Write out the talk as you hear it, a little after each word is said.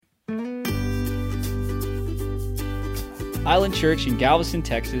Island Church in Galveston,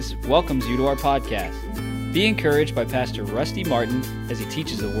 Texas welcomes you to our podcast. Be encouraged by Pastor Rusty Martin as he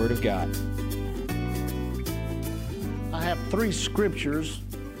teaches the Word of God. I have three scriptures,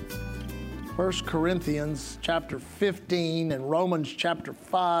 1 Corinthians chapter 15 and Romans chapter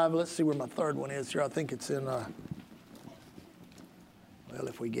 5. Let's see where my third one is here. I think it's in, well,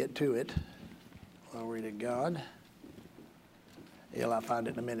 if we get to it, glory to God. I'll find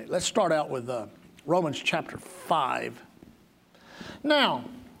it in a minute. Let's start out with Romans chapter 5. Now,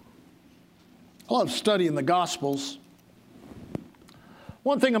 I love studying the Gospels.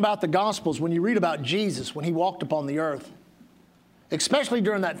 One thing about the Gospels, when you read about Jesus, when he walked upon the earth, especially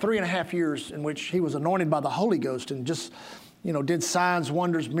during that 3.5 years in which he was anointed by the Holy Ghost and just, did signs,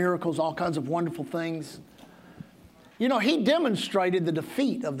 wonders, miracles, all kinds of wonderful things. He demonstrated the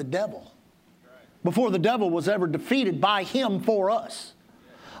defeat of the devil before the devil was ever defeated by him for us.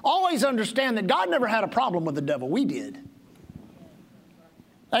 Always understand that God never had a problem with the devil. We did.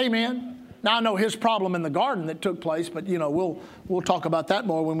 Amen. Now, I know his problem in the garden that took place, but, we'll talk about that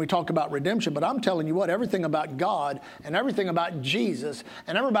more when we talk about redemption. But I'm telling you what, everything about God and everything about Jesus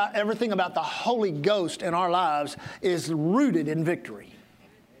and everything about the Holy Ghost in our lives is rooted in victory.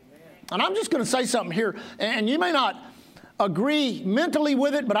 And I'm just going to say something here, and you may not agree mentally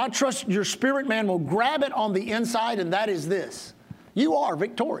with it, but I trust your spirit man will grab it on the inside, and that is this. You are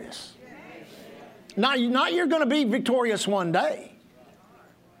victorious. Not you're going to be victorious one day.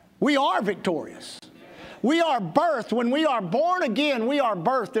 We are victorious. We are birthed. When we are born again, we are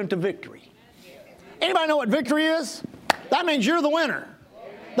birthed into victory. Anybody know what victory is? That means you're the winner.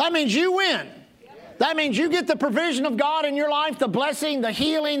 That means you win. That means you get the provision of God in your life, the blessing, the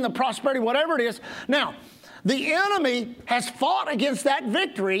healing, the prosperity, whatever it is. Now, the enemy has fought against that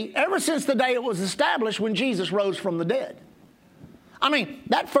victory ever since the day it was established when Jesus rose from the dead. I mean,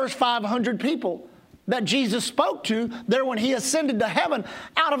 that first 500 people that Jesus spoke to there when he ascended to heaven,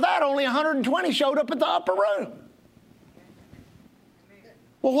 out of that only 120 showed up at the upper room.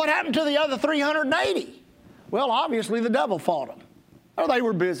 Well, what happened to the other 380? Well, obviously the devil fought them. Or they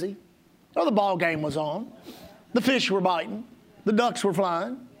were busy. Or the ball game was on. The fish were biting. The ducks were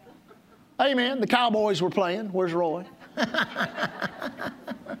flying. Amen. The Cowboys were playing. Where's Roy?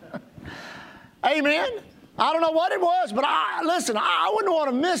 Amen. I don't know what it was, but I wouldn't want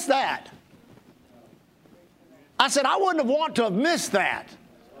to miss that. I said, I wouldn't want to have missed that.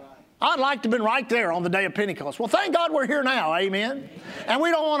 I'd like to have been right there on the day of Pentecost. Well, thank God we're here now, amen? And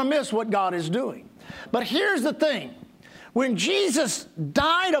we don't want to miss what God is doing. But here's the thing. When Jesus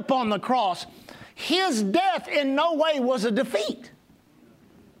died upon the cross, his death in no way was a defeat.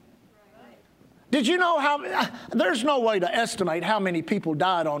 Did you know there's no way to estimate how many people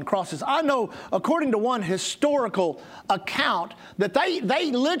died on crosses. I know, according to one historical account, that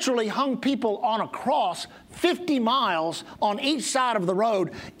they literally hung people on a cross 50 miles on each side of the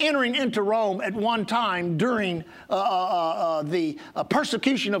road, entering into Rome at one time during the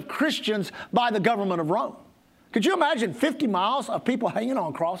persecution of Christians by the government of Rome. Could you imagine 50 miles of people hanging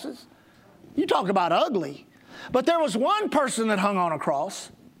on crosses? You talk about ugly. But there was one person that hung on a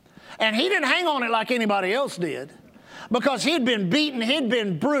cross. And he didn't hang on it like anybody else did, because he'd been beaten, he'd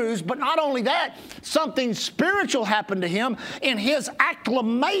been bruised. But not only that, something spiritual happened to him in his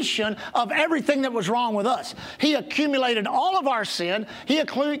acclamation of everything that was wrong with us. He accumulated all of our sin. He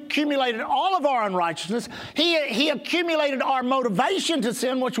accumulated all of our unrighteousness. He accumulated our motivation to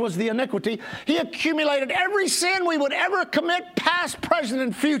sin, which was the iniquity. He accumulated every sin we would ever commit, past, present,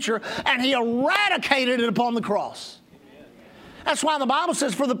 and future, and he eradicated it upon the cross. That's why the Bible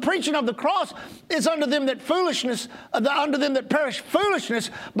says, for the preaching of the cross is unto them that unto them that perish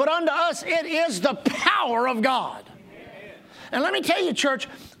foolishness, but unto us it is the power of God. Amen. And let me tell you, church,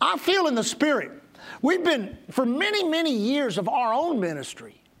 I feel in the Spirit. We've been, for many, many years of our own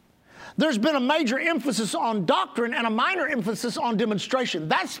ministry, there's been a major emphasis on doctrine and a minor emphasis on demonstration.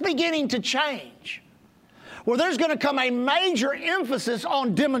 That's beginning to change. Where there's going to come a major emphasis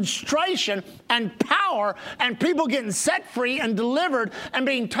on demonstration and power and people getting set free and delivered and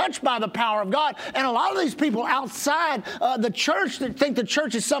being touched by the power of God. And a lot of these people outside the church that think the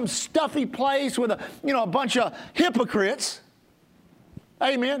church is some stuffy place with a bunch of hypocrites.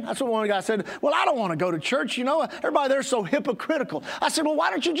 Amen. That's what one guy said. Well, I don't want to go to church. Everybody there's so hypocritical. I said, well, why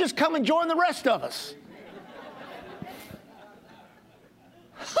don't you just come and join the rest of us?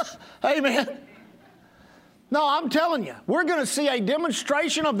 Amen. No, I'm telling you, we're going to see a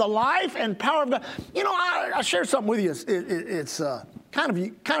demonstration of the life and power of God. I share something with you. It's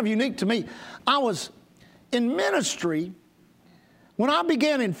kind of unique to me. I was in ministry when I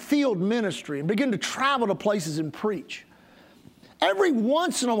began in field ministry and began to travel to places and preach. Every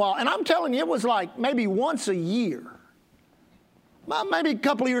once in a while, and I'm telling you, it was like maybe once a year, maybe a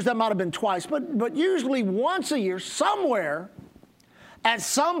couple of years that might have been twice, but usually once a year, somewhere, at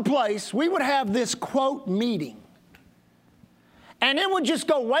some place, we would have this, quote, meeting. And it would just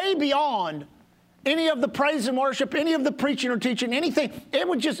go way beyond any of the praise and worship, any of the preaching or teaching, anything. It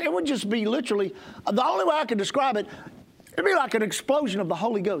would just be literally, the only way I could describe it, it'd be like an explosion of the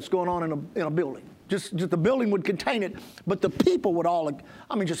Holy Ghost going on in a building. Just the building would contain it, but the people would all,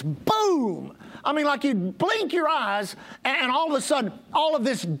 just boom. Like you'd blink your eyes, and all of a sudden, all of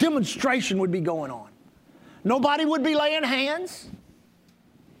this demonstration would be going on. Nobody would be laying hands,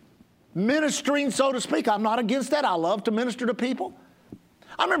 ministering, so to speak. I'm not against that. I love to minister to people.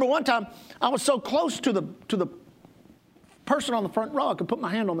 I remember one time I was so close to the person on the front row, I could put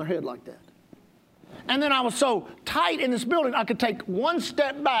my hand on their head like that. And then I was so tight in this building, I could take one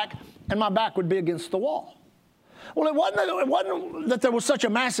step back and my back would be against the wall. Well, it wasn't that there was such a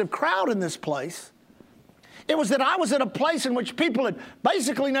massive crowd in this place. It was that I was at a place in which people had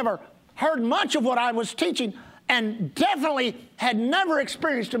basically never heard much of what I was teaching and definitely had never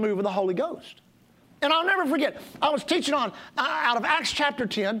experienced a move of the Holy Ghost. And I'll never forget, I was teaching out of Acts chapter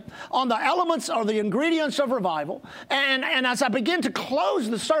 10 on the elements or the ingredients of revival. And as I began to close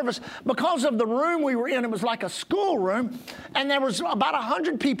the service, because of the room we were in, it was like a school room. And there was about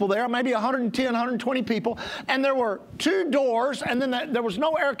 100 people there, maybe 110, 120 people. And there were 2 doors, and then there was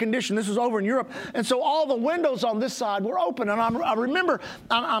no air conditioning. This was over in Europe. And so all the windows on this side were open. And I remember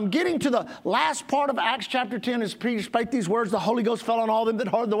I'm getting to the last part of Acts chapter 10 as Peter spake these words, the Holy Ghost fell on all them that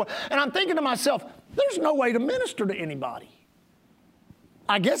heard the word. And I'm thinking to myself, there's no way to minister to anybody.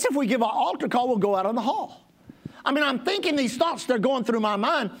 I guess if we give an altar call, we'll go out on the hall. I'm thinking these thoughts, they're going through my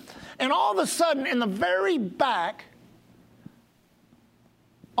mind. And all of a sudden, in the very back,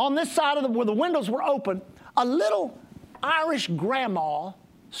 on this side of where the windows were open, a little Irish grandma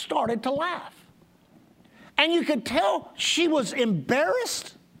started to laugh. And you could tell she was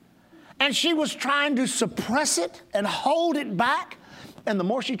embarrassed, and she was trying to suppress it and hold it back. And the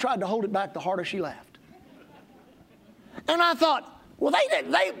more she tried to hold it back, the harder she laughed. And I thought, well,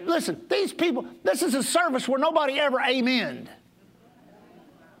 they listen, these people, this is a service where nobody ever amened.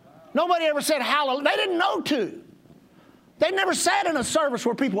 Nobody ever said hallelujah. They didn't know to. They never sat in a service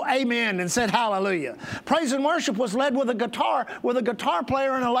where people amen and said hallelujah. Praise and worship was led with a guitar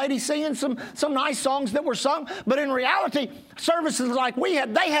player and a lady singing some nice songs that were sung. But in reality, services like we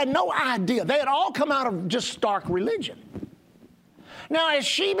had, they had no idea. They had all come out of just stark religion. Now, as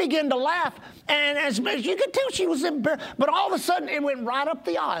she began to laugh, and as you could tell she was embarrassed, but all of a sudden it went right up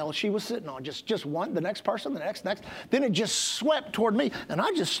the aisle she was sitting on. Just one, the next person, the next. Then it just swept toward me, and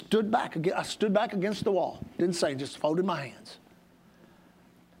I just stood back. I stood back against the wall. Didn't say, just folded my hands.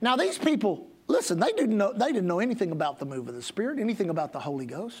 Now, these people, listen, they didn't know anything about the move of the Spirit, anything about the Holy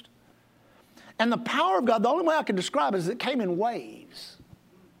Ghost. And the power of God, the only way I can describe it is it came in waves.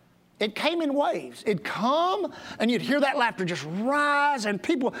 It came in waves. It'd come, and you'd hear that laughter just rise, and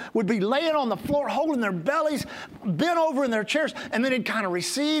people would be laying on the floor, holding their bellies, bent over in their chairs, and then it'd kind of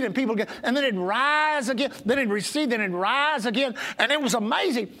recede, and and then it'd rise again, then it'd recede, then it'd rise again, and it was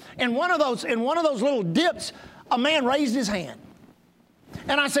amazing. In one of those little dips, a man raised his hand.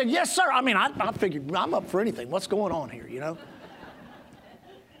 And I said, yes, sir. I figured I'm up for anything. What's going on here,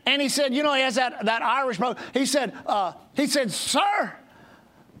 And he said, he has that Irish brother. He said, sir,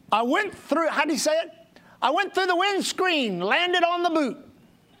 I went through, how do you say it? I went through the windscreen, landed on the boot.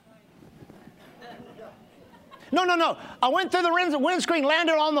 No. I went through the windscreen,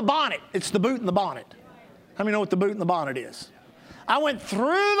 landed on the bonnet. It's the boot and the bonnet. How many know what the boot and the bonnet is? I went through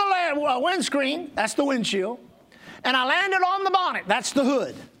the windscreen, that's the windshield, and I landed on the bonnet, that's the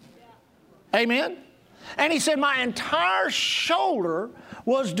hood. Amen? And he said, my entire shoulder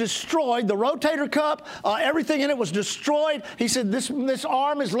was destroyed. The rotator cuff, everything in it was destroyed. He said, this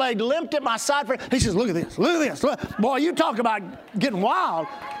arm is laid limped at my side. He says, look at this, look at this. Boy, you talk about getting wild.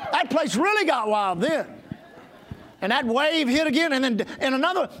 That place really got wild then. And that wave hit again, and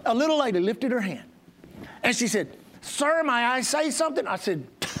a little lady lifted her hand. And she said, sir, may I say something? I said,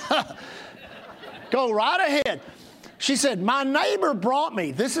 go right ahead. She said, my neighbor brought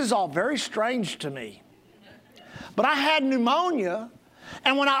me. This is all very strange to me. But I had pneumonia,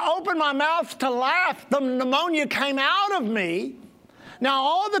 and when I opened my mouth to laugh, the pneumonia came out of me. Now,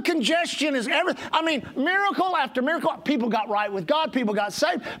 all the congestion is everything. Miracle after miracle. People got right with God. People got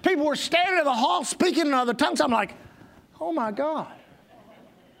saved. People were standing in the hall speaking in other tongues. I'm like, oh, my God.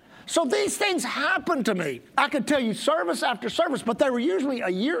 So these things happened to me. I could tell you service after service, but they were usually a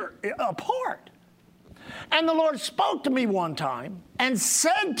year apart. And the Lord spoke to me one time and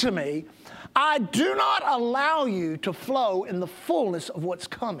said to me, I do not allow you to flow in the fullness of what's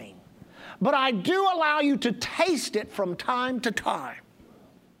coming. but I do allow you to taste it from time to time.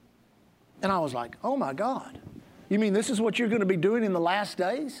 And I was like, oh my God, you mean this is what you're going to be doing in the last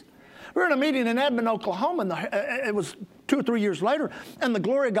days? We were in a meeting in Edmond, Oklahoma, and it was 2 or 3 years later, and the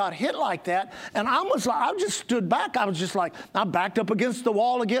glory of God hit like that, and I just stood back. I was just like, I backed up against the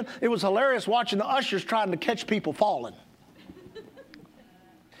wall again. It was hilarious watching the ushers trying to catch people falling.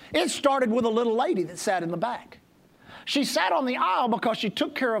 It started with a little lady that sat in the back. She sat on the aisle because she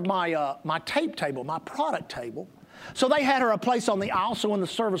took care of my tape table, my product table. So they had her a place on the aisle so when the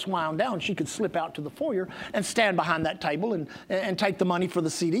service wound down, she could slip out to the foyer and stand behind that table and take the money for the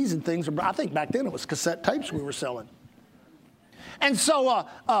CDs and things. I think back then it was cassette tapes we were selling. And so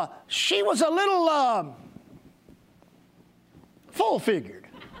she was a little full-figured.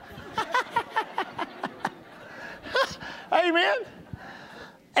 Amen?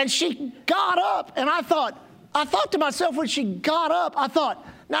 And she got up, and I thought to myself when she got up, I thought,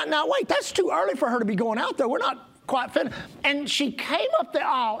 now wait, that's too early for her to be going out there. We're not quite finished. And she came up the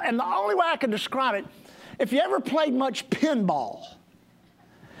aisle, and the only way I can describe it, if you ever played much pinball,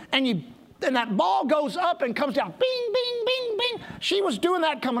 and that ball goes up and comes down, bing, bing, bing, bing. She was doing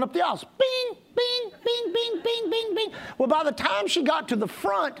that coming up the aisles, bing, bing, bing, bing, bing, bing, bing. Well, by the time she got to the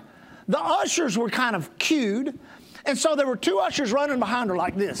front, the ushers were kind of cued, and so there were 2 ushers running behind her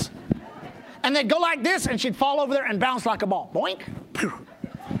like this. And they'd go like this, and she'd fall over there and bounce like a ball. Boink.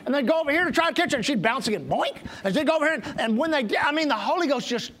 And they'd go over here to try to catch her, and she'd bounce again. Boink. And she'd go over here, and when they did, the Holy Ghost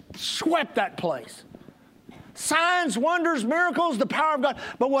just swept that place. Signs, wonders, miracles, the power of God.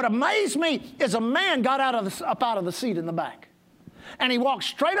 But what amazed me is a man got up out of the seat in the back. And he walked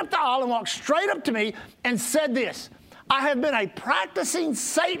straight up the aisle and walked straight up to me and said this, I have been a practicing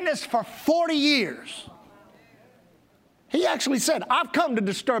Satanist for 40 years. He actually said, I've come to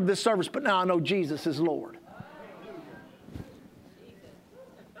disturb this service, but now I know Jesus is Lord.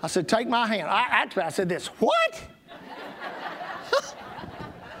 I said, take my hand. I said this, what?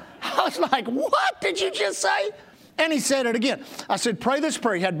 I was like, what did you just say? And he said it again. I said, pray this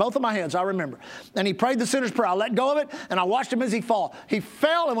prayer. He had both of my hands, I remember. And he prayed the sinner's prayer. I let go of it, and I watched him as he fall. He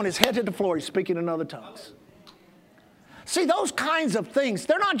fell, and when his head hit the floor, he's speaking in other tongues. See, those kinds of things,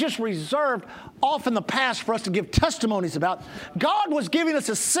 they're not just reserved off in the past for us to give testimonies about. God was giving us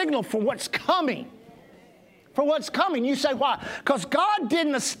a signal for what's coming. For what's coming. You say, why? Because God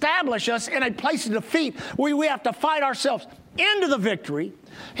didn't establish us in a place of defeat where we have to fight ourselves into the victory.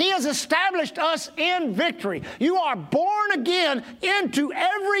 He has established us in victory. You are born again into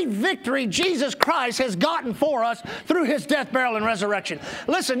every victory Jesus Christ has gotten for us through His death, burial, and resurrection.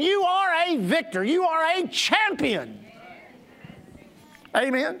 Listen, you are a victor. You are a champion.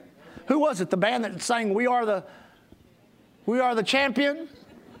 Amen. Who was it? The band that sang, We Are the Champion?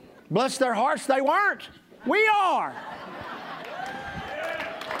 Bless their hearts, they weren't. We are.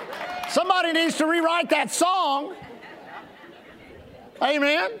 Somebody needs to rewrite that song.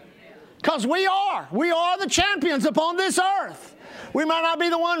 Amen. Because we are the champions upon this earth. We might not be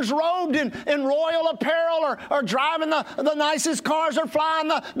the ones robed in royal apparel or driving the nicest cars or flying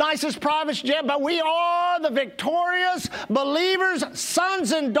the nicest private jet, but we are the victorious believers,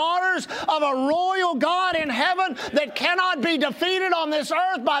 sons and daughters of a royal God in heaven that cannot be defeated on this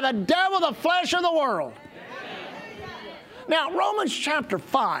earth by the devil, the flesh, or the world. Now, Romans chapter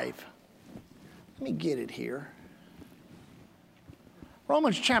 5. Let me get it here.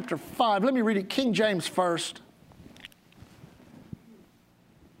 Romans chapter 5. Let me read it King James first.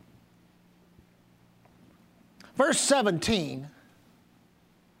 Verse 17.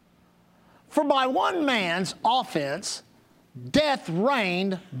 For by one man's offense, death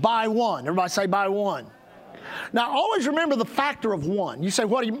reigned by one. Everybody say by one. Now, always remember the factor of one. You say,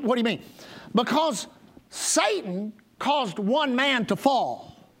 what do you mean? Because Satan caused one man to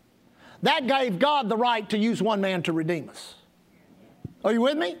fall. That gave God the right to use one man to redeem us. Are you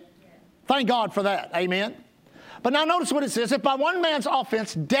with me? Thank God for that. Amen. But now notice what it says. If by one man's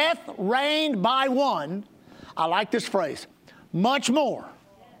offense death reigned by one, I like this phrase, much more.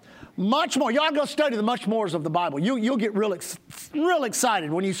 Much more. You ought to go study the much mores of the Bible. You'll get real excited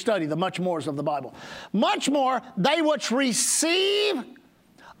when you study the much mores of the Bible. Much more, they which receive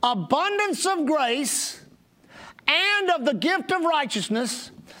abundance of grace and of the gift of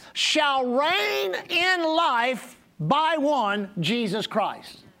righteousness shall reign in life by one, Jesus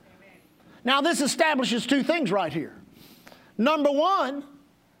Christ. Now this establishes 2 things right here. Number one,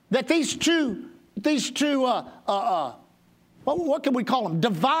 that these two what can we call them?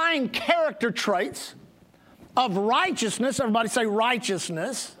 Divine character traits of righteousness, everybody say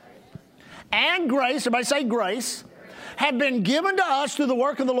righteousness, and grace, everybody say grace, have been given to us through the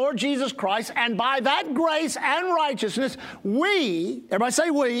work of the Lord Jesus Christ, and by that grace and righteousness, we, everybody say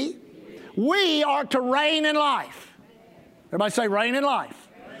we, We are to reign in life. Everybody say reign in life.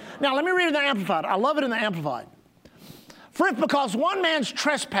 Now let me read it in the Amplified. I love it in the Amplified. For if because one man's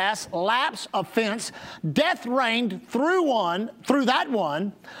trespass, lapse, offense, death reigned through that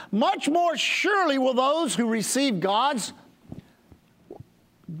one, much more surely will those who receive God's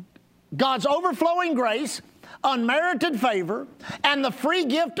overflowing grace, unmerited favor, and the free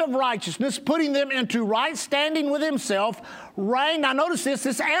gift of righteousness, putting them into right standing with himself, reign. Now notice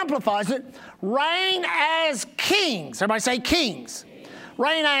this amplifies it. Reign as kings. Everybody say kings.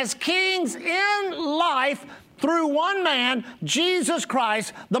 Reign as kings in life through one man, Jesus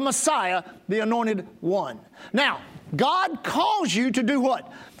Christ, the Messiah, the Anointed One. Now, God calls you to do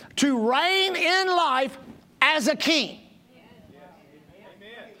what? To reign in life as a king.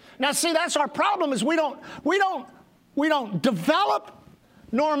 Now, see, that's our problem is we don't develop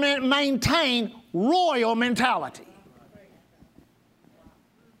nor maintain royal mentality.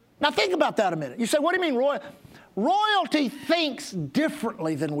 Now, think about that a minute. You say, what do you mean royal? Royalty thinks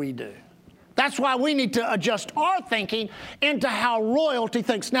differently than we do. That's why we need to adjust our thinking into how royalty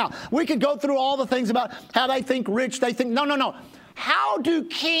thinks. Now, we could go through all the things about how they think rich, they think, no. How do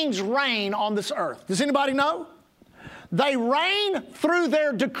kings reign on this earth? Does anybody know? They reign through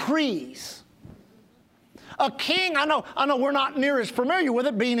their decrees. A king, I know we're not near as familiar with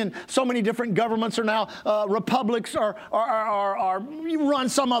it, being in so many different governments are now republics or run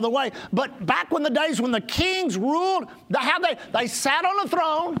some other way. But back when the days when the kings ruled, they sat on a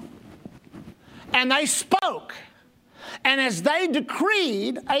throne and they spoke. And as they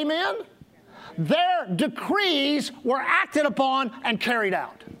decreed, amen, their decrees were acted upon and carried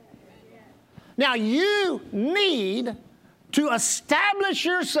out. Now you need to establish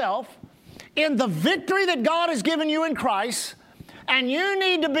yourself in the victory that God has given you in Christ, and you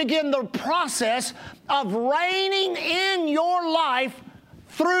need to begin the process of reigning in your life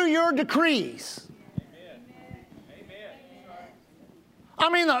through your decrees. I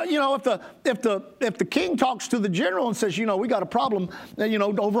mean, if the king talks to the general and says, we got a problem,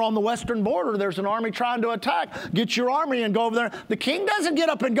 over on the western border, there's an army trying to attack. Get your army and go over there. The king doesn't get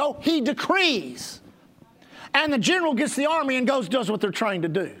up and go. He decrees. And the general gets the army and does what they're trying to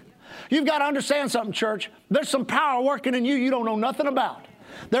do. You've got to understand something, church. There's some power working in you don't know nothing about.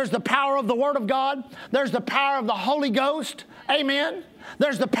 There's the power of the Word of God. There's the power of the Holy Ghost. Amen.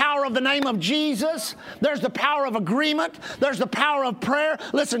 There's the power of the name of Jesus. There's the power of agreement. There's the power of prayer.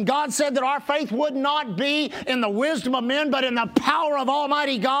 Listen, God said that our faith would not be in the wisdom of men, but in the power of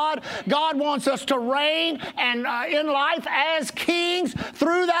Almighty God. God wants us to reign and in life as kings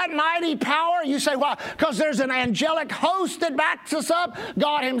through that mighty power. You say, why? Because there's an angelic host that backs us up.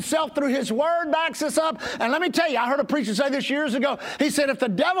 God himself through his word backs us up. And let me tell you, I heard a preacher say this years ago. He said, if the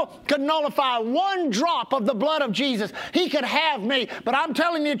devil could nullify one drop of the blood of Jesus, he could have me. But I'm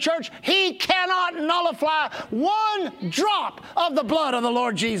telling you, church, he cannot nullify one drop of the blood of the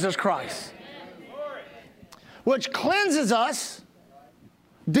Lord Jesus Christ, which cleanses us,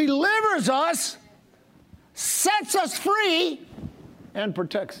 delivers us, sets us free, and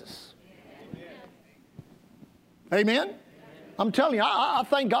protects us. Amen? I'm telling you, I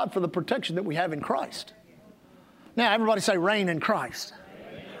thank God for the protection that we have in Christ. Now, everybody say reign in Christ.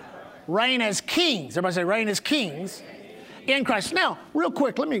 Reign as kings. Everybody say reign as kings in Christ. Now, real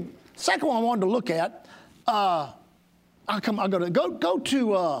quick, second one I wanted to look at, I've got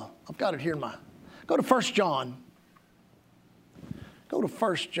it here go to 1 John. Go to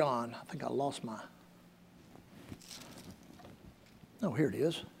 1 John. I think I lost here it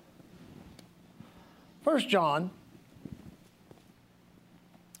is. 1 John,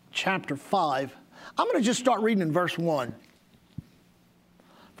 chapter 5. I'm going to just start reading in verse 1.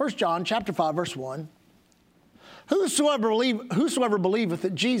 1 John, chapter 5, verse 1. Whosoever believeth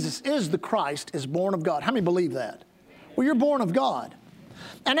that Jesus is the Christ is born of God. How many believe that? Well, you're born of God.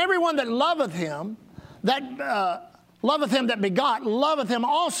 And everyone that loveth him that begot, loveth him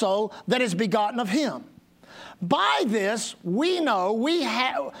also that is begotten of him. By this we know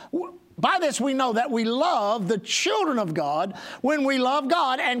that we love the children of God when we love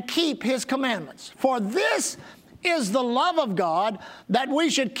God and keep his commandments. For this is the love of God, that we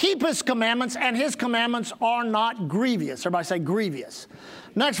should keep his commandments, and his commandments are not grievous. Everybody say grievous.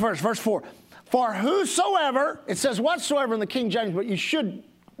 Next verse, verse 4. For whosoever, it says whatsoever in the King James, but you should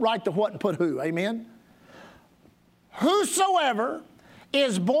write the what and put who. Amen? Whosoever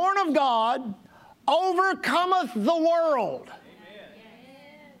is born of God overcometh the world. Amen.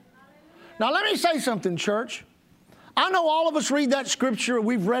 Now let me say something, church. I know all of us read that scripture.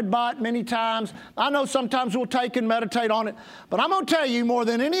 We've read by it many times. I know sometimes we'll take and meditate on it. But I'm going to tell you, more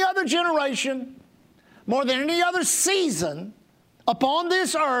than any other generation, more than any other season, upon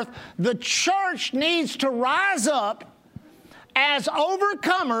this earth, the church needs to rise up as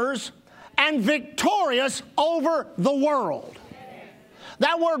overcomers and victorious over the world.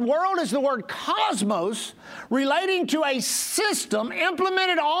 That word world is the word cosmos, relating to a system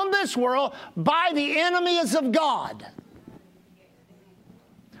implemented on this world by the enemies of God.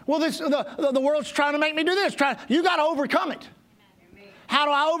 Well, the world's trying to make me do this. You got to overcome it. How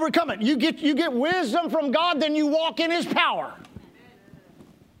do I overcome it? You get wisdom from God, then you walk in His power.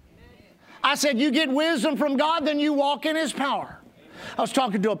 I said, you get wisdom from God, then you walk in His power. I was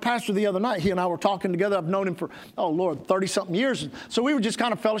talking to a pastor the other night. He and I were talking together. I've known him for, 30-something years. So we were just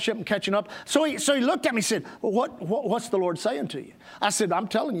kind of fellowship and catching up. So he looked at me and said, well, what's the Lord saying to you? I said, I'm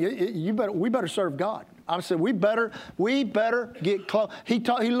telling you, we better serve God. I said, we better get close. He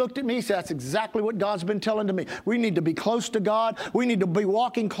looked at me, he said, that's exactly what God's been telling to me. We need to be close to God. We need to be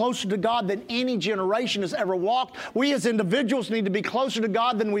walking closer to God than any generation has ever walked. We as individuals need to be closer to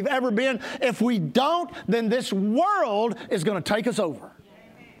God than we've ever been. If we don't, then this world is going to take us over.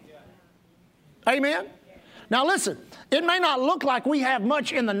 Amen? Now listen, it may not look like we have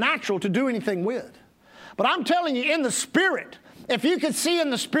much in the natural to do anything with. But I'm telling you, in the spirit, if you could see in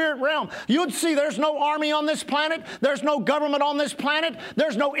the spirit realm, you'd see there's no army on this planet. There's no government on this planet.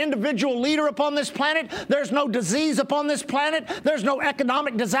 There's no individual leader upon this planet. There's no disease upon this planet. There's no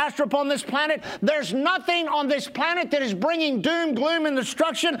economic disaster upon this planet. There's nothing on this planet that is bringing doom, gloom, and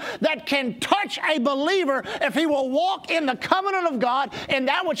destruction that can touch a believer if he will walk in the covenant of God and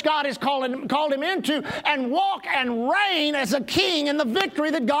that which God has called him into, and walk and reign as a king in the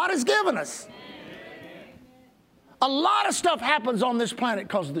victory that God has given us. A lot of stuff happens on this planet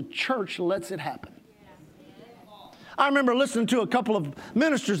because the church lets it happen. I remember listening to a couple of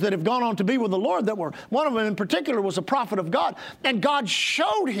ministers that have gone on to be with the Lord one of them in particular was a prophet of God. And God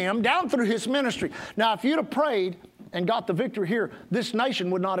showed him down through his ministry. Now, if you'd have prayed and got the victory here, this nation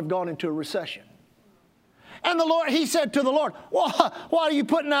would not have gone into a recession. And he said to the Lord, well, why are you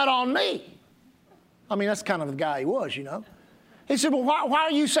putting that on me? I mean, that's kind of the guy he was, you know. He said, well, why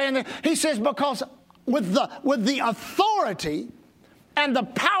are you saying that? He says, because with the authority and the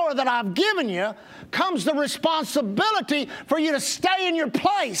power that I've given you comes the responsibility for you to stay in your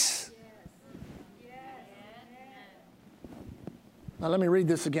place. Now let me read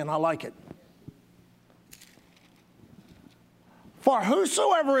this again. I like it. For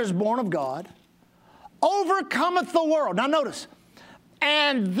whosoever is born of God overcometh the world. Now notice,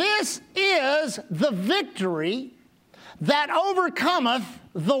 and this is the victory that overcometh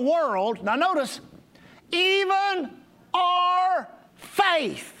the world. Now notice, even our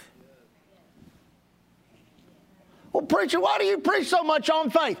faith. Well, preacher, why do you preach so much on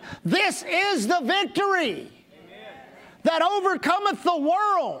faith? This is the victory that overcometh the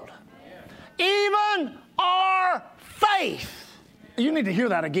world. Even our faith. You need to hear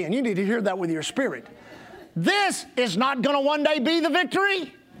that again. You need to hear that with your spirit. This is not going to one day be the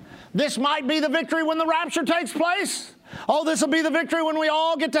victory. This might be the victory when the rapture takes place. Oh, this will be the victory when we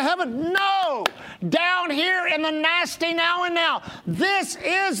all get to heaven. No! Down here in the nasty now and now. This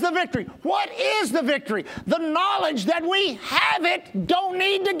is the victory. What is the victory? The knowledge that we have it, don't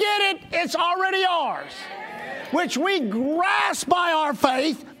need to get it. It's already ours. Which we grasp by our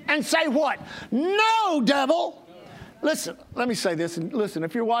faith and say what? No, devil! Listen, let me say this. And listen,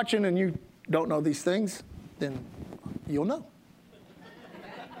 if you're watching and you don't know these things, then you'll know.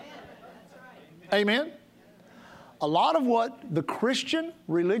 Amen? A lot of what the Christian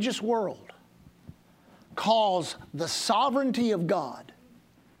religious world calls the sovereignty of God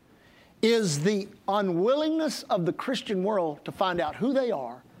is the unwillingness of the Christian world to find out who they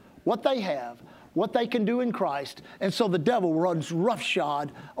are, what they have, what they can do in Christ. And so the devil runs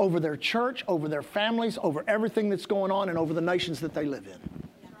roughshod over their church, over their families, over everything that's going on, and over the nations that they live in.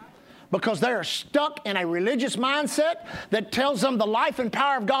 Because they are stuck in a religious mindset that tells them the life and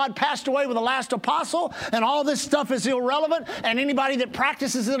power of God passed away with the last apostle, and all this stuff is irrelevant, and anybody that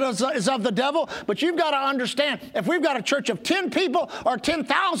practices it is of the devil. But you've got to understand, if we've got a church of 10 people or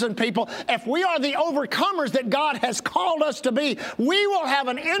 10,000 people, if we are the overcomers that God has called us to be, we will have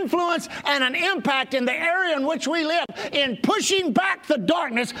an influence and an impact in the area in which we live in pushing back the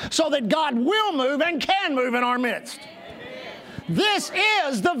darkness so that God will move and can move in our midst. This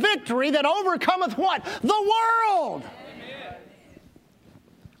is the victory that overcometh what? The world.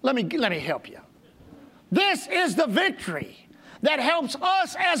 Let me help you. This is the victory that helps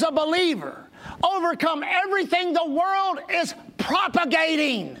us as a believer overcome everything the world is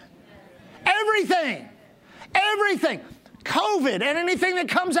propagating. Everything. Everything. COVID and anything that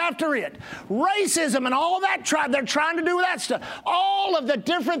comes after it, racism and all of that, they're trying to do that stuff. All of the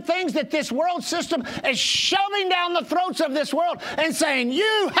different things that this world system is shoving down the throats of this world and saying,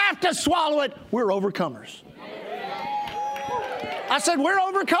 you have to swallow it. We're overcomers. I said, we're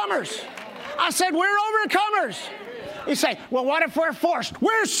overcomers. I said, we're overcomers. You say, well, what if we're forced?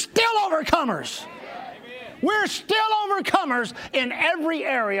 We're still overcomers. We're still overcomers in every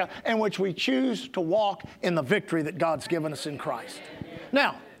area in which we choose to walk in the victory that God's given us in Christ.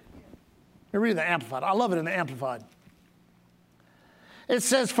 Now, let me read the Amplified. I love it in the Amplified. It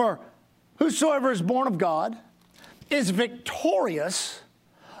says, for whosoever is born of God is victorious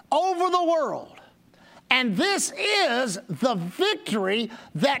over the world. And this is the victory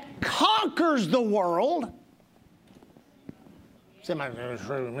that conquers the world.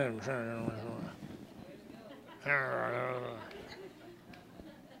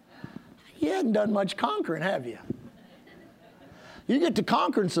 You hadn't done much conquering, have you? You get to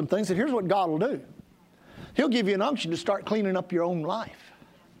conquering some things, and here's what God will do. He'll give you an unction to start cleaning up your own life.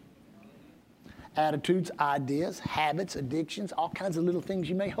 Attitudes, ideas, habits, addictions, all kinds of little things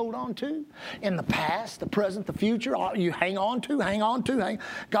you may hold on to in the past, the present, the future. You hang on to.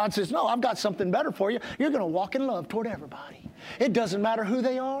 God says, no, I've got something better for you. You're going to walk in love toward everybody. It doesn't matter who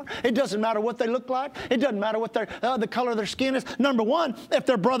they are. It doesn't matter what they look like. It doesn't matter what the color of their skin is. Number one, if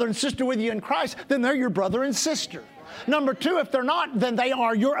they're brother and sister with you in Christ, then they're your brother and sister. Number two, if they're not, then they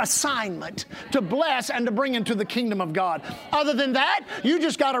are your assignment to bless and to bring into the kingdom of God. Other than that, you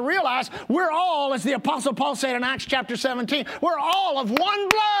just got to realize we're all, as the Apostle Paul said in Acts chapter 17, we're all of one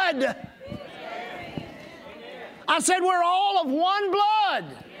blood. I said we're all of one blood.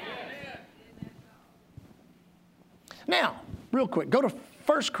 Now, real quick, go to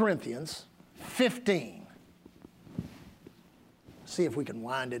 1 Corinthians 15. See if we can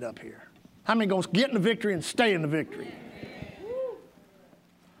wind it up here. How many going to get in the victory and stay in the victory?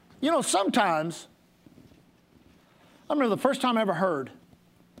 You know, sometimes, I remember the first time I ever heard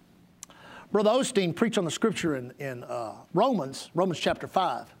Brother Osteen preach on the scripture in Romans chapter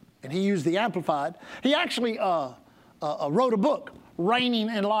 5, and he used the Amplified. He actually wrote a book, Reigning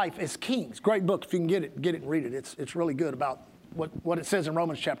in Life as Kings. Great book. If you can get it and read it. It's really good about what it says in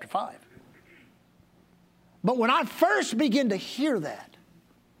Romans chapter 5. But when I first began to hear that,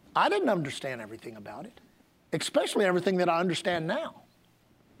 I didn't understand everything about it, especially everything that I understand now.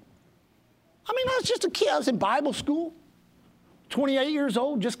 I mean, I was just a kid. I was in Bible school, 28 years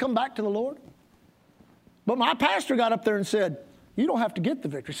old, just come back to the Lord. But my pastor got up there and said, you don't have to get the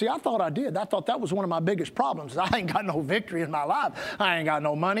victory. See, I thought I did. I thought that was one of my biggest problems. I ain't got no victory in my life. I ain't got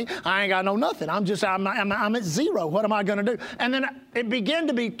no money. I ain't got no nothing. I'm at zero. What am I going to do? And then it began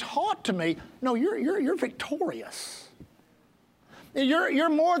to be taught to me, no, you're victorious. You're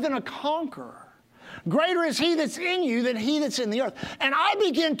more than a conqueror. Greater is he that's in you than he that's in the earth. And I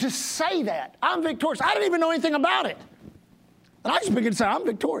begin to say that. I'm victorious. I didn't even know anything about it. And I just begin to say, I'm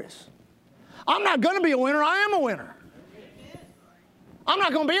victorious. I'm not going to be a winner. I am a winner. I'm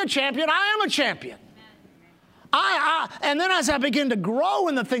not going to be a champion. I am a champion. And then as I begin to grow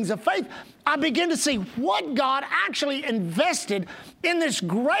in the things of faith, I begin to see what God actually invested in this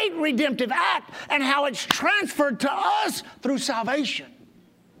great redemptive act and how it's transferred to us through salvation.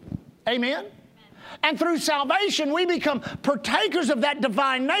 Amen? And through salvation, we become partakers of that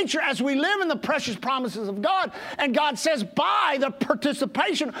divine nature as we live in the precious promises of God. And God says, by the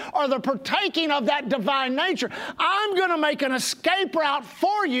participation or the partaking of that divine nature, I'm going to make an escape route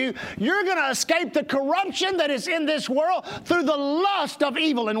for you. You're going to escape the corruption that is in this world through the lust of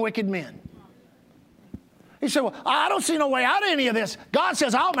evil and wicked men. You say, well, I don't see no way out of any of this. God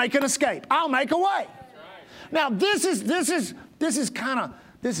says, I'll make an escape. I'll make a way. Now, this is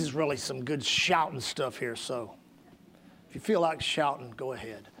really some good shouting stuff here, so if you feel like shouting, go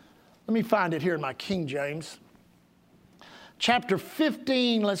ahead. Let me find it here in my King James. Chapter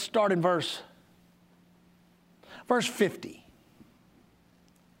 15, let's start in verse 50.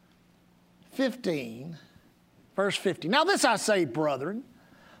 15, verse 50. Now this I say, brethren,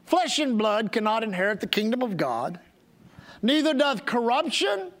 flesh and blood cannot inherit the kingdom of God, neither doth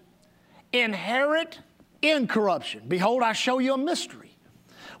corruption inherit incorruption. Behold, I show you a mystery.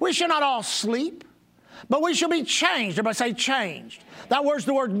 We shall not all sleep, but we shall be changed. Everybody say changed. That word's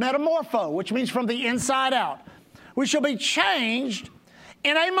the word metamorpho, which means from the inside out. We shall be changed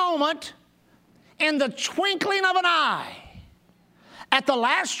in a moment, in the twinkling of an eye. At the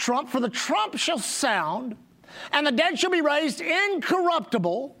last trump, for the trump shall sound, and the dead shall be raised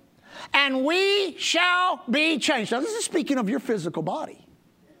incorruptible, and we shall be changed. Now, this is speaking of your physical body.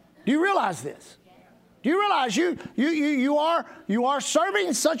 Do you realize this? Do you realize you are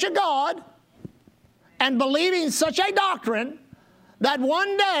serving such a God, and believing such a doctrine that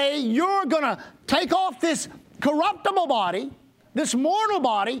one day you're going to take off this corruptible body, this mortal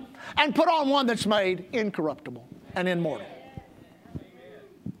body, and put on one that's made incorruptible and immortal.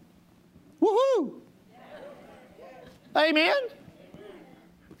 Woohoo! Amen?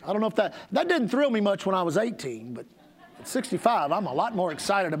 I don't know if that didn't thrill me much when I was 18, but at 65, I'm a lot more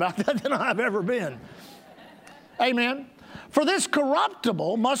excited about that than I've ever been. Amen? For this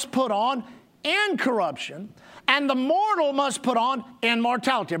corruptible must put on incorruption, and the mortal must put on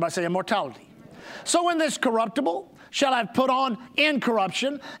immortality. Everybody say immortality. So when this corruptible shall have put on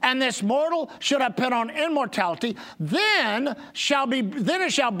incorruption, and this mortal should have put on immortality, then it shall be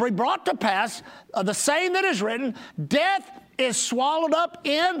brought to pass the saying that is written, death is swallowed up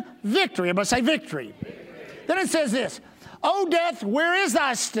in victory. Everybody say victory. Then it says this, O death, where is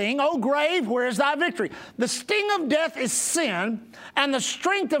thy sting? O grave, where is thy victory? The sting of death is sin, and the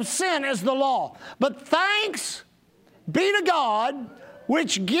strength of sin is the law. But thanks be to God,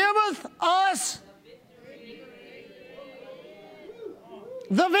 which giveth us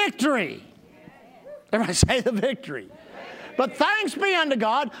the victory. Everybody say the victory. But thanks be unto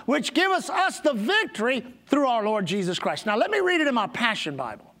God, which giveth us the victory through our Lord Jesus Christ. Now let me read it in my Passion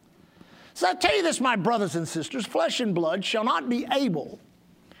Bible. So I tell you this, my brothers and sisters, flesh and blood shall not be able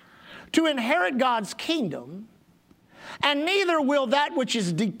to inherit God's kingdom, and neither will that which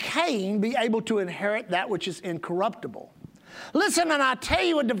is decaying be able to inherit that which is incorruptible. Listen, and I tell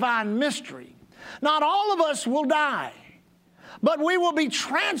you a divine mystery. Not all of us will die, but we will be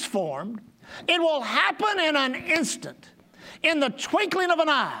transformed. It will happen in an instant, in the twinkling of an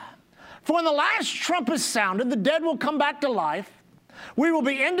eye. For when the last trump is sounded, the dead will come back to life. We will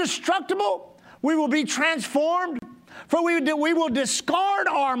be indestructible. We will be transformed. For we will discard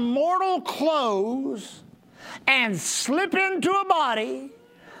our mortal clothes and slip into a body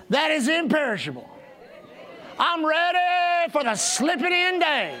that is imperishable. I'm ready for the slipping in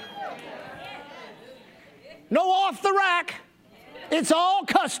day. No off the rack. It's all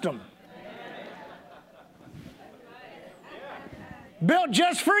custom. Built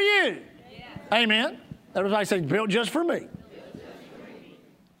just for you. Amen. Everybody say, built just for me.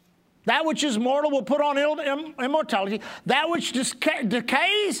 That which is mortal will put on immortality. That which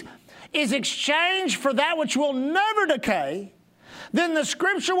decays is exchanged for that which will never decay. Then the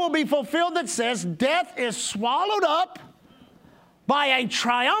scripture will be fulfilled that says, death is swallowed up by a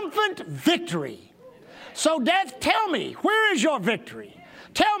triumphant victory. So death, tell me, where is your victory?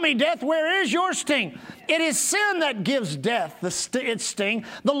 Tell me, death, where is your sting? It is sin that gives death its sting,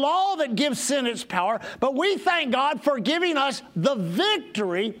 the law that gives sin its power. But we thank God for giving us the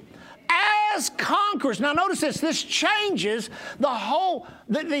victory as conquerors. Now notice this changes the whole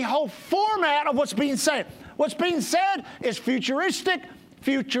format of what's being said. What's being said is futuristic,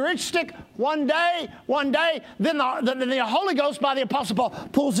 one day, then the Holy Ghost by the Apostle Paul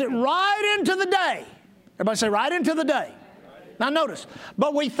pulls it right into the day. Everybody say right into the day. Now notice,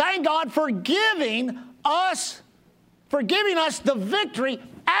 but we thank God for giving us the victory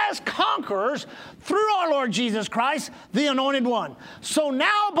as conquerors through our Lord Jesus Christ, the Anointed One. So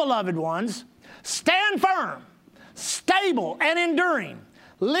now, beloved ones, stand firm, stable, and enduring.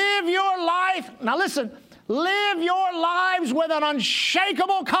 Live your life, now listen, live your lives with an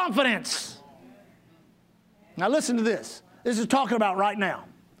unshakable confidence. Now listen to this. This is talking about right now.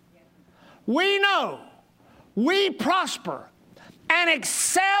 We know we prosper and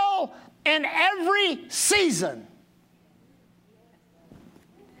excel in every season.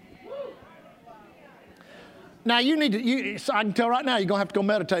 Now you need to, so I can tell right now you're going to have to go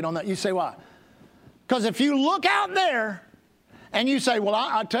meditate on that. You say why? Because if you look out there and you say, well,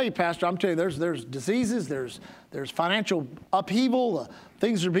 I'll tell you, Pastor, I'm telling you, there's diseases, there's financial upheaval,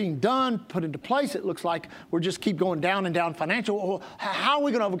 things are being done, put into place. It looks like we're just keep going down and down financial. Well, how are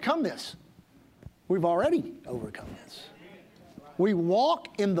we going to overcome this? We've already overcome this. We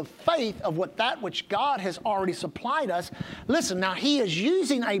walk in the faith of that which God has already supplied us. Listen, now He is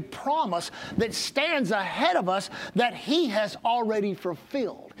using a promise that stands ahead of us that He has already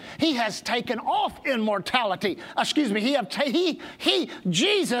fulfilled. He has taken off immortality.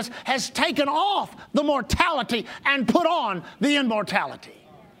 Jesus has taken off the mortality and put on the immortality.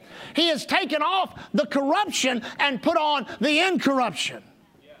 He has taken off the corruption and put on the incorruption.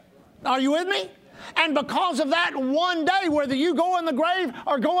 Are you with me? And because of that, one day, whether you go in the grave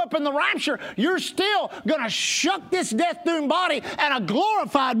or go up in the rapture, you're still going to shuck this death-doomed body and a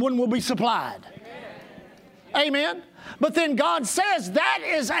glorified one will be supplied. Amen? But then God says that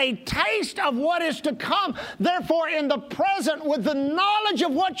is a taste of what is to come. Therefore, in the present, with the knowledge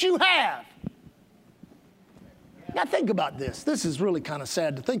of what you have. Now think about this. This is really kind of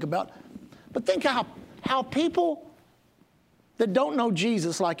sad to think about. But think how how people that don't know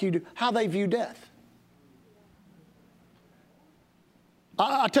Jesus like you do, how they view death.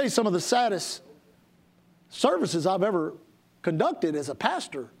 I'll tell you, some of the saddest services I've ever conducted as a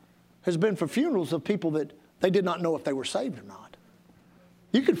pastor has been for funerals of people that they did not know if they were saved or not.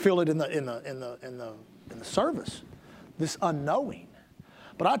 You could feel it in the service, this unknowing.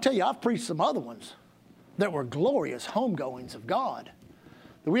 But I tell you, I've preached some other ones that were glorious homegoings of God,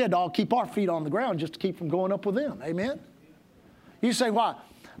 that we had to all keep our feet on the ground just to keep from going up with them. Amen? You say, why?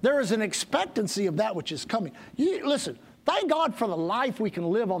 There is an expectancy of that which is coming. Listen, thank God for the life we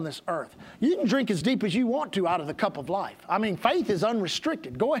can live on this earth. You can drink as deep as you want to out of the cup of life. I mean, faith is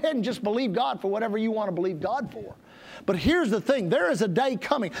unrestricted. Go ahead and just believe God for whatever you want to believe God for. But here's the thing. There is a day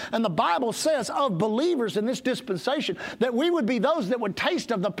coming, and the Bible says of believers in this dispensation that we would be those that would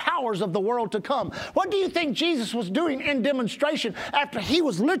taste of the powers of the world to come. What do you think Jesus was doing in demonstration after he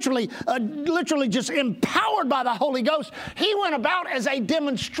was literally just empowered by the Holy Ghost? He went about as a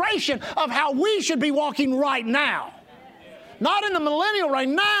demonstration of how we should be walking right now. Not in the millennial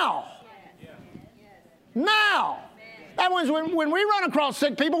reign, now. Now. That means when we run across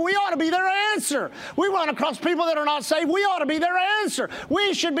sick people, we ought to be their answer. We run across people that are not saved, we ought to be their answer.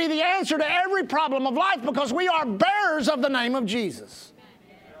 We should be the answer to every problem of life because we are bearers of the name of Jesus.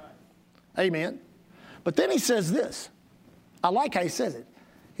 Amen. But then he says this. I like how he says it.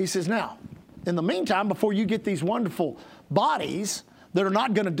 He says, now, in the meantime, before you get these wonderful bodies that are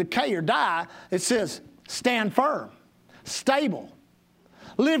not going to decay or die, it says, stand firm, stable,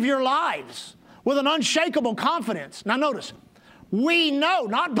 live your lives with an unshakable confidence. Now notice, we know,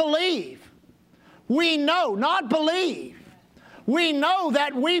 not believe. We know, not believe. We know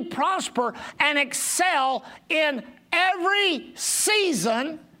that we prosper and excel in every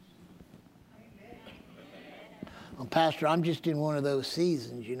season. Well, Pastor, I'm just in one of those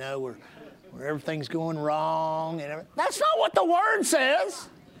seasons, you know, where everything's going wrong. That's not what the Word says.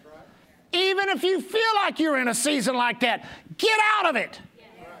 Even if you feel like you're in a season like that, get out of it.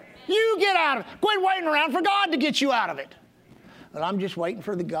 You get out of it. Quit waiting around for God to get you out of it. Well, I'm just waiting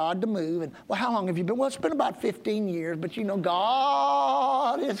for the God to move. And, well, how long have you been? Well, it's been about 15 years, but you know,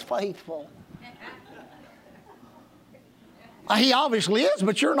 God is faithful. He obviously is,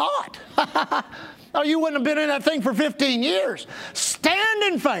 but you're not. Oh, you wouldn't have been in that thing for 15 years. Stand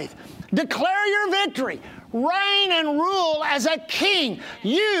in faith. Declare your victory. Reign and rule as a king.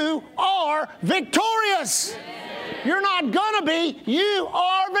 You are victorious. You're not going to be. You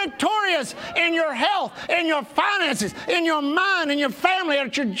are victorious in your health, in your finances, in your mind, in your family,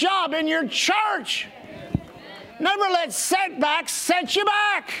 at your job, in your church. Never let setbacks set you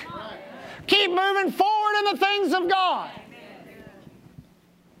back. Keep moving forward in the things of God.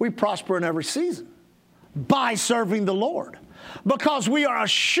 We prosper in every season by serving the Lord, because we are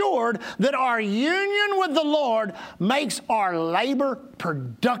assured that our union with the Lord makes our labor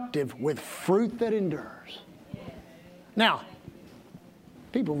productive with fruit that endures. Now,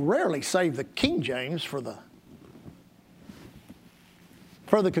 people rarely save the King James for the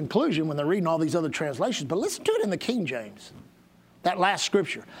conclusion when they're reading all these other translations, but listen to it in the King James, that last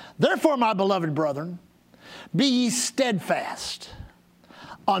scripture. Therefore, my beloved brethren, be ye steadfast,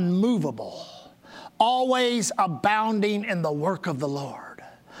 unmovable, always abounding in the work of the Lord.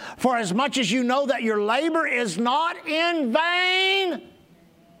 For as much as you know that your labor is not in vain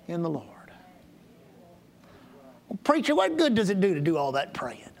in the Lord. Well, preacher, what good does it do to do all that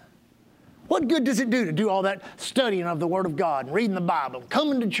praying? What good does it do to do all that studying of the Word of God and reading the Bible,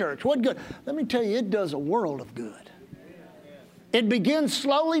 coming to church? What good? Let me tell you, it does a world of good. It begins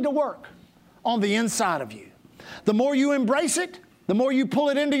slowly to work on the inside of you. The more you embrace it, the more you pull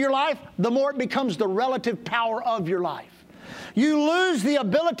it into your life, the more it becomes the relative power of your life. You lose the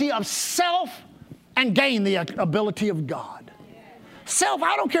ability of self and gain the ability of God. Self,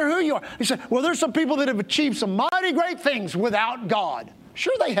 I don't care who you are. You say, well, there's some people that have achieved some mighty great things without God.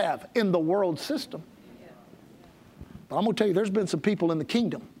 Sure they have in the world system. But I'm going to tell you, there's been some people in the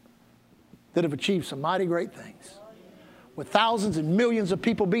kingdom that have achieved some mighty great things. With thousands and millions of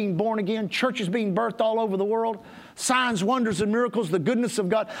people being born again, churches being birthed all over the world, signs, wonders, and miracles, the goodness of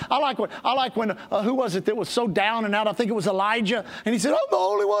God. I like when who was it that was so down and out? I think it was Elijah. And he said, I'm the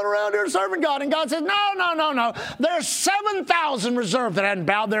only one around here serving God. And God said, no. There's 7,000 reserved that hadn't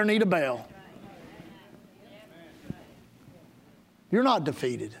bowed their knee to Baal. You're not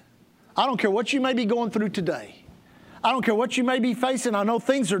defeated. I don't care what you may be going through today. I don't care what you may be facing. I know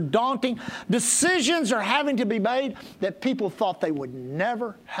things are daunting. Decisions are having to be made that people thought they would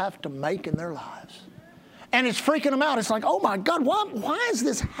never have to make in their lives. And it's freaking them out. It's like, oh my God, why is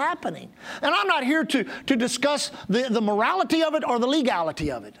this happening? And I'm not here to discuss the morality of it or the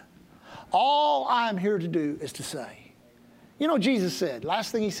legality of it. All I'm here to do is to say, you know, Jesus said,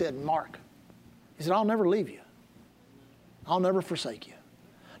 last thing he said in Mark, he said, I'll never leave you. I'll never forsake you.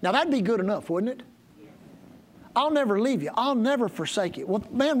 Now that'd be good enough, wouldn't it? I'll never leave you. I'll never forsake you. Well,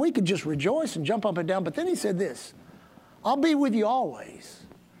 man, we could just rejoice and jump up and down. But then he said this, I'll be with you always.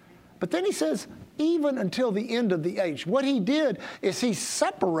 But then he says, even until the end of the age. What he did is he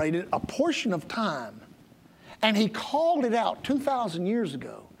separated a portion of time and he called it out 2,000 years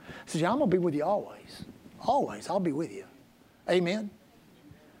ago. He says, yeah, I'm going to be with you always. Always, I'll be with you. Amen?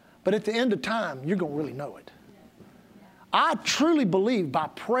 But at the end of time, you're going to really know it. I truly believe by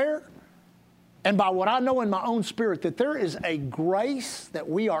prayer and by what I know in my own spirit that there is a grace that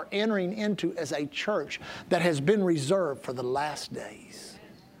we are entering into as a church that has been reserved for the last days.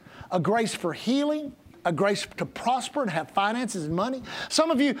 A grace for healing, a grace to prosper and have finances and money.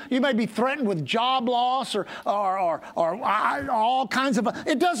 Some of you may be threatened with job loss or all kinds of,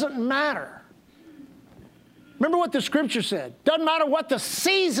 it doesn't matter. Remember what the scripture said. Doesn't matter what the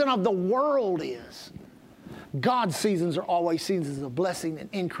season of the world is. God's seasons are always seasons of blessing and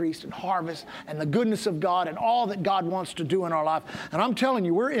increase and harvest and the goodness of God and all that God wants to do in our life. And I'm telling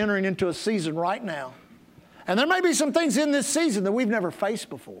you, we're entering into a season right now. And there may be some things in this season that we've never faced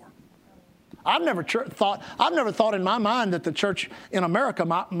before. I've never thought in my mind that the church in America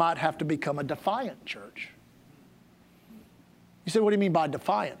might have to become a defiant church. You say, what do you mean by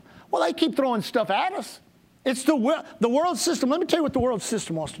defiant? Well, they keep throwing stuff at us. It's the world system. Let me tell you what the world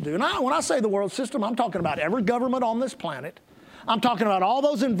system wants to do. And when I say the world system, I'm talking about every government on this planet. I'm talking about all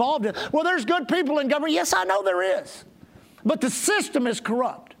those involved in it. Well, there's good people in government. Yes, I know there is. But the system is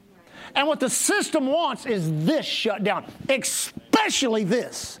corrupt. And what the system wants is this shut down, especially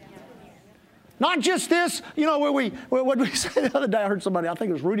this. Not just this, you know, what we said the other day, I heard somebody, I think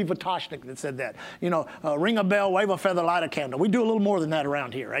it was Rudy Vatoshnik that said that. You know, ring a bell, wave a feather, light a candle. We do a little more than that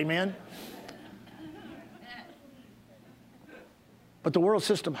around here, amen? But the world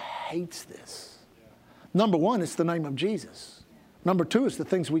system hates this. Number one, it's the name of Jesus. Number two, it's the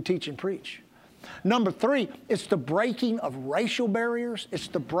things we teach and preach. Number three, it's the breaking of racial barriers. It's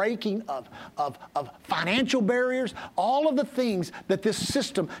the breaking of financial barriers. All of the things that this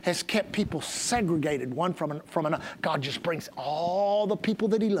system has kept people segregated one from another. God just brings all the people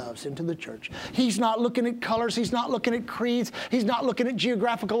that he loves into the church. He's not looking at colors. He's not looking at creeds. He's not looking at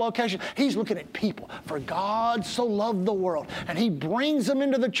geographical location. He's looking at people. For God so loved the world. And he brings them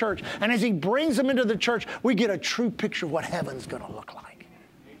into the church. And as he brings them into the church, we get a true picture of what heaven's going to look like.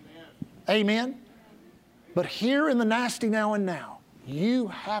 Amen? But here in the nasty now and now, you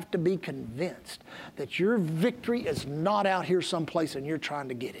have to be convinced that your victory is not out here someplace and you're trying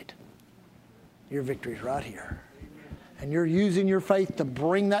to get it. Your victory is right here. And you're using your faith to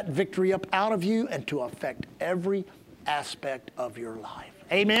bring that victory up out of you and to affect every aspect of your life.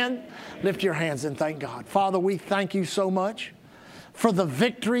 Amen? Lift your hands and thank God. Father, we thank you so much for the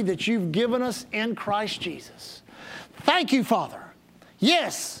victory that you've given us in Christ Jesus. Thank you, Father.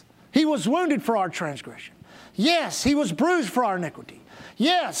 Yes, he was wounded for our transgression. Yes, he was bruised for our iniquity.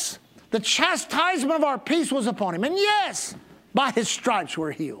 Yes, the chastisement of our peace was upon him. And yes, by his stripes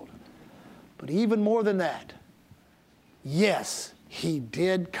we're healed. But even more than that, yes, he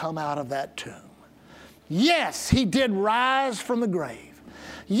did come out of that tomb. Yes, he did rise from the grave.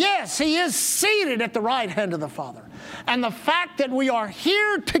 Yes, he is seated at the right hand of the Father. And the fact that we are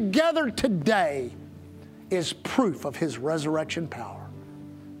here together today is proof of his resurrection power.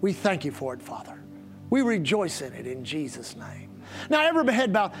 We thank you for it, Father. We rejoice in it in Jesus' name. Now, every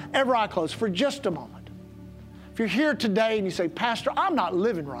head bowed, every eye closed for just a moment. If you're here today and you say, Pastor, I'm not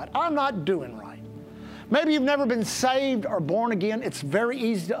living right. I'm not doing right. Maybe you've never been saved or born again. It's very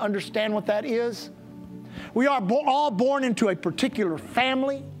easy to understand what that is. We are all born into a particular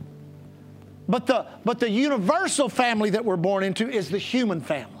family. But the universal family that we're born into is the human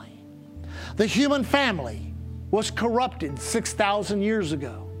family. The human family was corrupted 6,000 years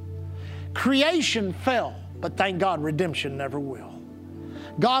ago. Creation fell, but thank God redemption never will.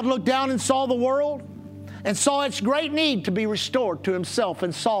 God looked down and saw the world and saw its great need to be restored to himself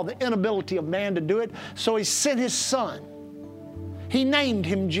and saw the inability of man to do it, so he sent his son. He named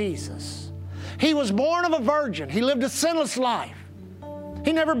him Jesus. He was born of a virgin. He lived a sinless life.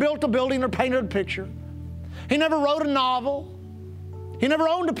 He never built a building or painted a picture. He never wrote a novel. He never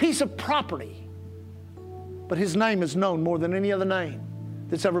owned a piece of property. But his name is known more than any other name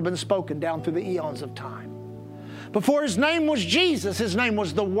that's ever been spoken down through the eons of time. Before his name was Jesus, his name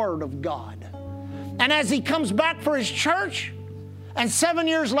was the Word of God. And as he comes back for his church, and 7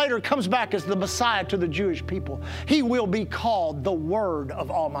 years later comes back as the Messiah to the Jewish people, he will be called the Word of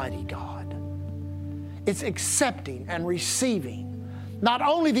Almighty God. It's accepting and receiving not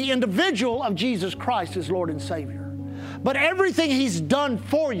only the individual of Jesus Christ as Lord and Savior, but everything He's done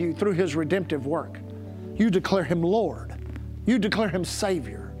for you through His redemptive work. You declare Him Lord. You declare Him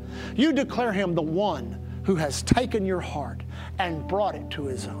Savior. You declare Him the one who has taken your heart and brought it to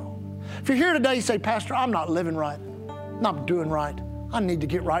His own. If you're here today, you say, Pastor, I'm not living right. I'm not doing right. I need to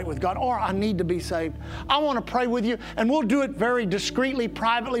get right with God, or I need to be saved. I want to pray with you, and we'll do it very discreetly,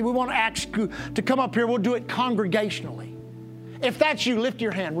 privately. We won't ask you to come up here. We'll do it congregationally. If that's you, lift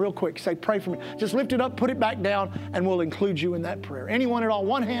your hand real quick. Say, pray for me. Just lift it up, put it back down, and we'll include you in that prayer. Anyone at all?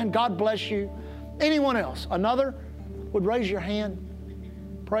 One hand, God bless you. Anyone else? Another would raise your hand.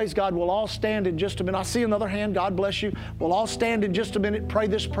 Praise God. We'll all stand in just a minute. I see another hand. God bless you. We'll all stand in just a minute, pray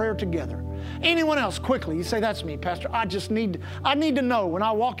this prayer together. Anyone else, quickly? You say, that's me, Pastor. I need to know when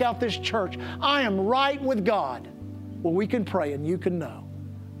I walk out this church, I am right with God. Well, we can pray and you can know.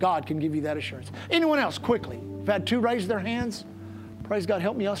 God can give you that assurance. Anyone else, quickly? We've had two raise their hands. Praise God.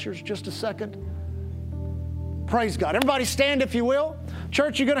 Help me, ushers, just a second. Praise God. Everybody stand if you will.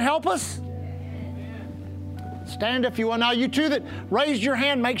 Church, you going to help us? Stand if you will. Now, you two that raised your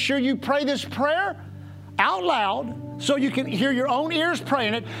hand, make sure you pray this prayer out loud so you can hear your own ears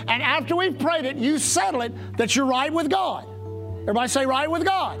praying it. And after we've prayed it, you settle it that you're right with God. Everybody say right with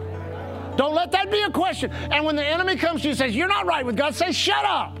God. Don't let that be a question. And when the enemy comes to you and says, you're not right with God, say, shut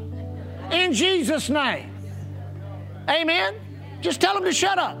up. In Jesus' name. Amen? Just tell him to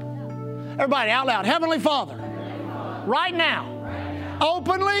shut up. Everybody out loud. Heavenly Father, right now,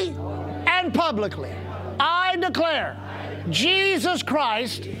 openly and publicly, I declare Jesus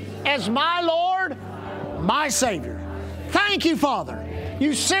Christ as my Lord, my Savior. Thank you, Father.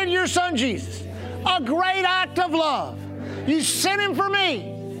 You sent your Son Jesus, a great act of love. You sent Him for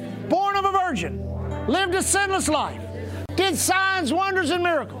me, born of a virgin, lived a sinless life, did signs, wonders, and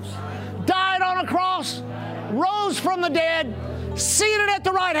miracles, died on a cross, rose from the dead, seated at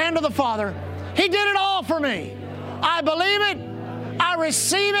the right hand of the Father. He did it all for me. I believe it. I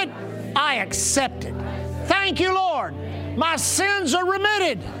receive it. I accept it. Thank you, Lord. My sins are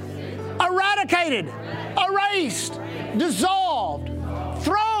remitted, eradicated, erased, dissolved,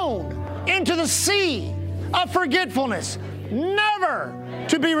 thrown into the sea of forgetfulness, never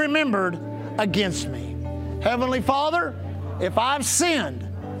to be remembered against me. Heavenly Father, if I've sinned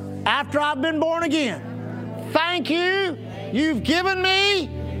after I've been born again, thank you. You've given me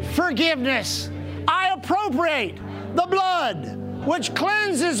forgiveness. I appropriate the blood which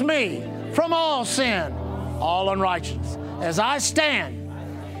cleanses me from all sin, all unrighteousness. As I stand,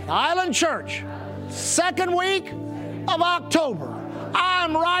 Island Church, second week of October,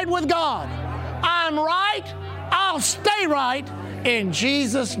 I'm right with God. I'm right. I'll stay right in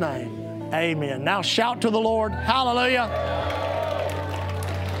Jesus' name. Amen. Now shout to the Lord. Hallelujah.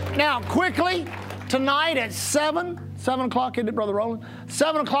 Now quickly, tonight at 7 o'clock, isn't it, Brother Roland?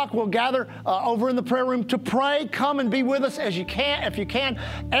 7 o'clock, we'll gather over in the prayer room to pray. Come and be with us as you can, if you can,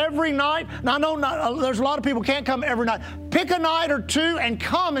 every night. Now, I know there's a lot of people who can't come every night. Pick a night or two and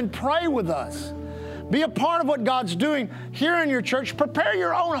come and pray with us. Be a part of what God's doing here in your church. Prepare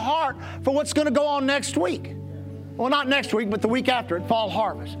your own heart for what's going to go on next week. Well, not next week, but the week after at Fall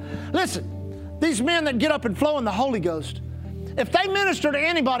Harvest. Listen, these men that get up and flow in the Holy Ghost, if they minister to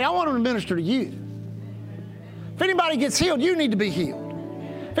anybody, I want them to minister to you. If anybody gets healed, you need to be healed.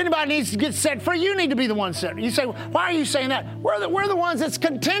 If anybody needs to get set free, you need to be the one set free. You say, well, why are you saying that? We're the ones that's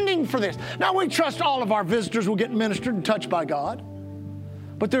contending for this. Now, we trust all of our visitors will get ministered and touched by God.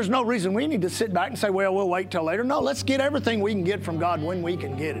 But there's no reason we need to sit back and say, well, we'll wait till later. No, let's get everything we can get from God when we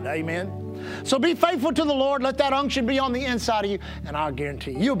can get it. Amen? So be faithful to the Lord. Let that unction be on the inside of you, and I'll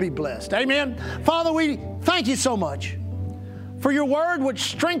guarantee you'll be blessed. Amen? Father, we thank you so much for your word which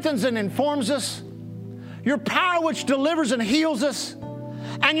strengthens and informs us, your power which delivers and heals us,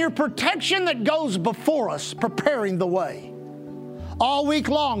 and your protection that goes before us, preparing the way. All week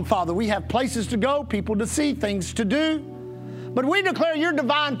long, Father, we have places to go, people to see, things to do, but we declare your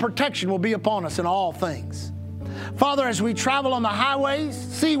divine protection will be upon us in all things. Father, as we travel on the highways,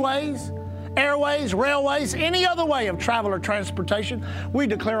 seaways, airways, railways, any other way of travel or transportation, we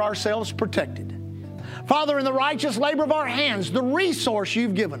declare ourselves protected. Father, in the righteous labor of our hands, the resource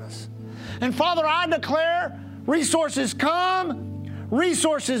you've given us. And Father, I declare resources come,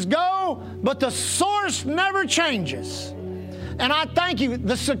 resources go, but the source never changes. And I thank you,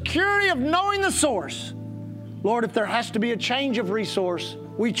 the security of knowing the source. Lord, if there has to be a change of resource,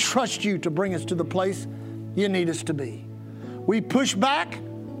 we trust you to bring us to the place you need us to be. We push back.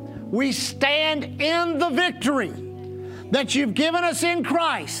 We stand in the victory that you've given us in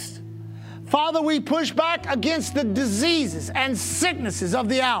Christ. Father, we push back against the diseases and sicknesses of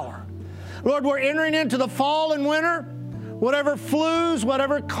the hour. Lord, we're entering into the fall and winter. whatever flus,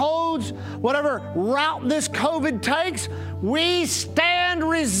 whatever colds, whatever route this COVID takes, we stand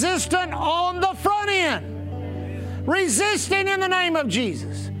resistant on the front end. Resisting in the name of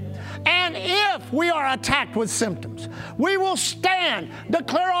Jesus. And if we are attacked with symptoms, we will stand,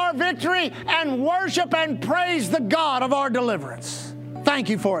 declare our victory, and worship and praise the God of our deliverance. Thank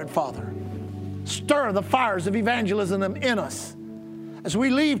you for it, Father. Stir the fires of evangelism in us. As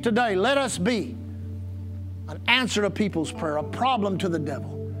we leave today, let us be an answer to people's prayer, a problem to the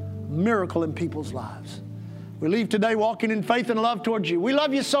devil, a miracle in people's lives. We leave today walking in faith and love towards you. We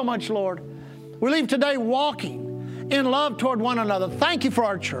love you so much, Lord. We leave today walking in love toward one another. Thank you for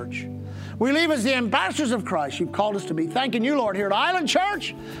our church. We leave as the ambassadors of Christ you've called us to be. Thanking you, Lord, here at Island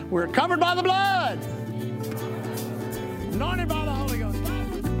Church. We're covered by the blood, anointed by the Holy Ghost.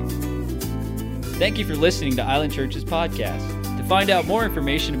 Thank you for listening to Island Church's podcast. To find out more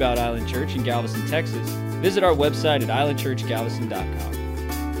information about Island Church in Galveston, Texas, visit our website at islandchurchgalveston.com.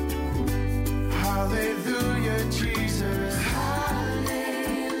 Hallelujah, Jesus.